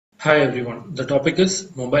Hi everyone, the topic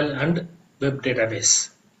is mobile and web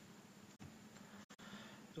database.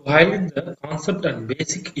 To highlight the concept and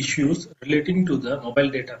basic issues relating to the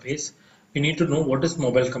mobile database, we need to know what is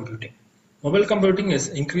mobile computing. Mobile computing is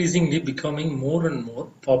increasingly becoming more and more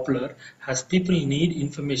popular as people need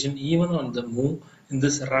information even on the move in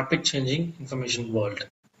this rapid changing information world.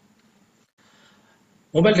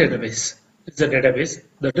 Mobile database is a database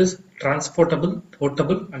that is transportable,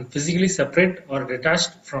 portable, and physically separate or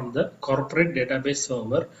detached from the corporate database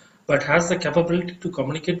server, but has the capability to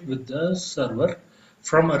communicate with the server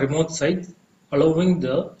from a remote site, allowing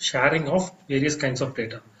the sharing of various kinds of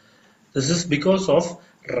data. This is because of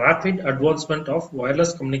rapid advancement of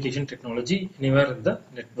wireless communication technology anywhere in the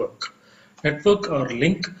network. Network or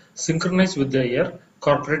link synchronized with their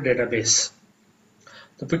corporate database.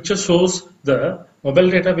 The picture shows the mobile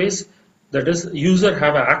database, that is user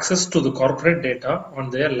have access to the corporate data on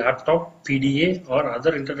their laptop, PDA or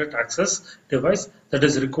other internet access device that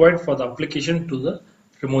is required for the application to the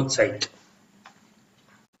remote site.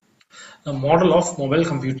 The model of mobile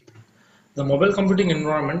computing. The mobile computing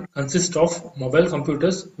environment consists of mobile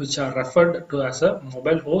computers which are referred to as a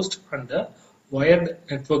mobile host and a wired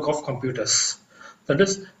network of computers. That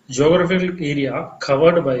is geographical area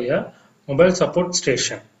covered by a mobile support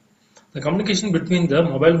station. The communication between the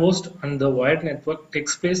mobile host and the wired network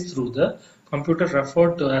takes place through the computer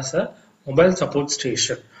referred to as a mobile support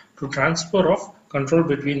station to transfer of control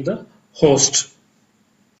between the host.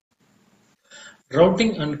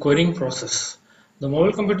 Routing and querying process. The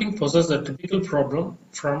mobile computing poses a typical problem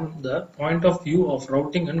from the point of view of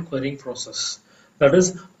routing and querying process. That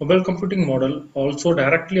is, mobile computing model also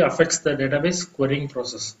directly affects the database querying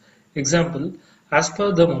process. Example, as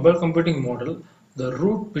per the mobile computing model, the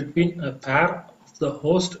route between a pair of the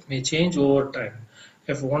host may change over time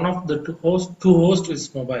if one of the two hosts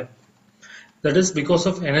is mobile. That is because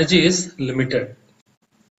of energy is limited.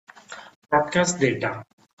 Broadcast data.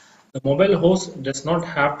 The mobile host does not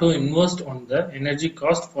have to invest on the energy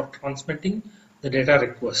cost for transmitting the data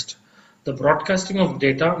request. The broadcasting of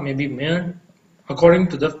data may be made according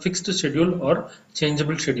to the fixed schedule or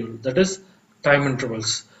changeable schedule, that is, time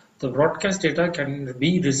intervals. The broadcast data can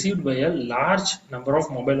be received by a large number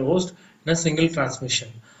of mobile hosts in a single transmission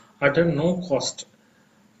at a no cost,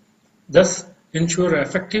 thus ensure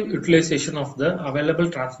effective utilization of the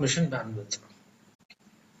available transmission bandwidth.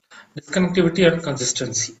 Disconnectivity and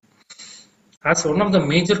consistency. As one of the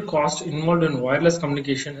major costs involved in wireless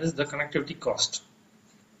communication is the connectivity cost,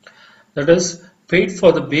 that is paid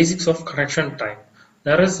for the basics of connection time.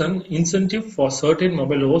 There is an incentive for certain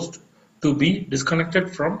mobile hosts to be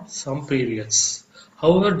disconnected from some periods.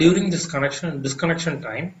 However, during this disconnection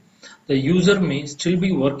time, the user may still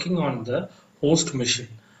be working on the host machine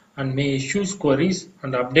and may issue queries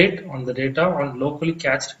and update on the data on locally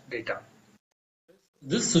cached data.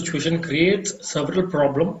 This situation creates several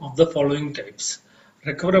problems of the following types.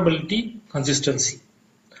 Recoverability, consistency.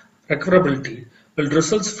 Recoverability will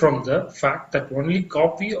result from the fact that only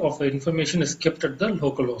copy of the information is kept at the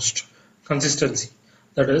local host. Consistency.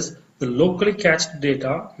 That is, the locally cached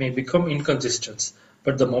data may become inconsistent,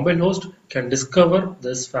 but the mobile host can discover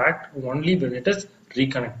this fact only when it is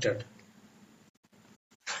reconnected.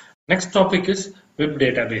 Next topic is web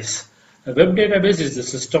database. A web database is the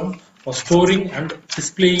system for storing and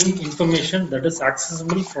displaying information that is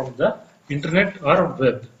accessible from the internet or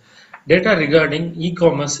web. Data regarding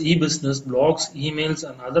e-commerce, e-business, blogs, emails,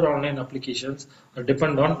 and other online applications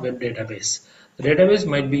depend on web database. The database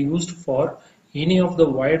might be used for any of the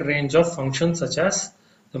wide range of functions such as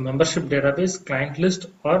the membership database, client list,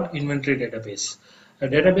 or inventory database. A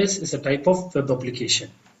database is a type of web application.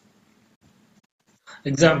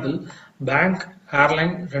 Example, bank,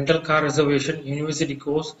 airline, rental car reservation, university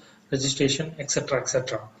course, registration, etc.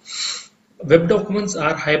 etc. Web documents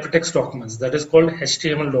are hypertext documents, that is called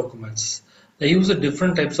HTML documents. They use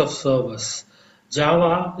different types of servers.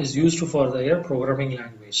 Java is used for their programming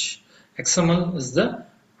language. XML is the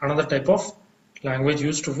another type of language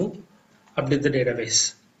used to update the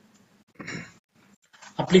database.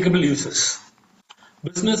 Applicable uses.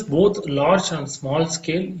 Business, both large and small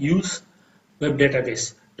scale, use web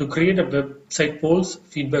database to create a website polls,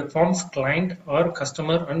 feedback forms, client or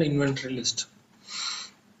customer and inventory list.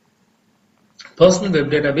 Personal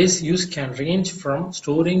web database use can range from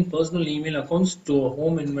storing personal email accounts to a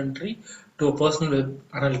home inventory to a personal web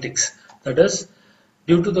analytics. That is,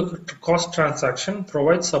 due to the cost transaction,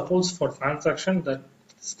 provides supports for transactions that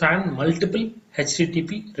span multiple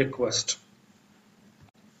HTTP requests.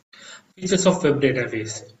 Features of web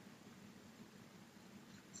database.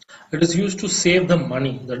 It is used to save the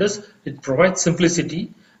money, that is, it provides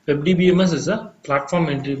simplicity. Web DBMS is a platform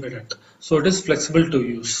independent, so it is flexible to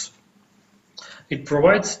use. It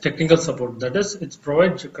provides technical support, that is, it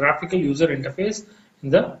provides graphical user interface in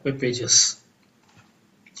the web pages.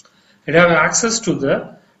 It has access to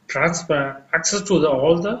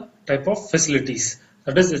all the type of facilities,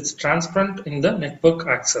 that is, it's transparent in the network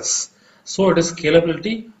access, so it is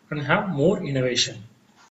scalability and have more innovation.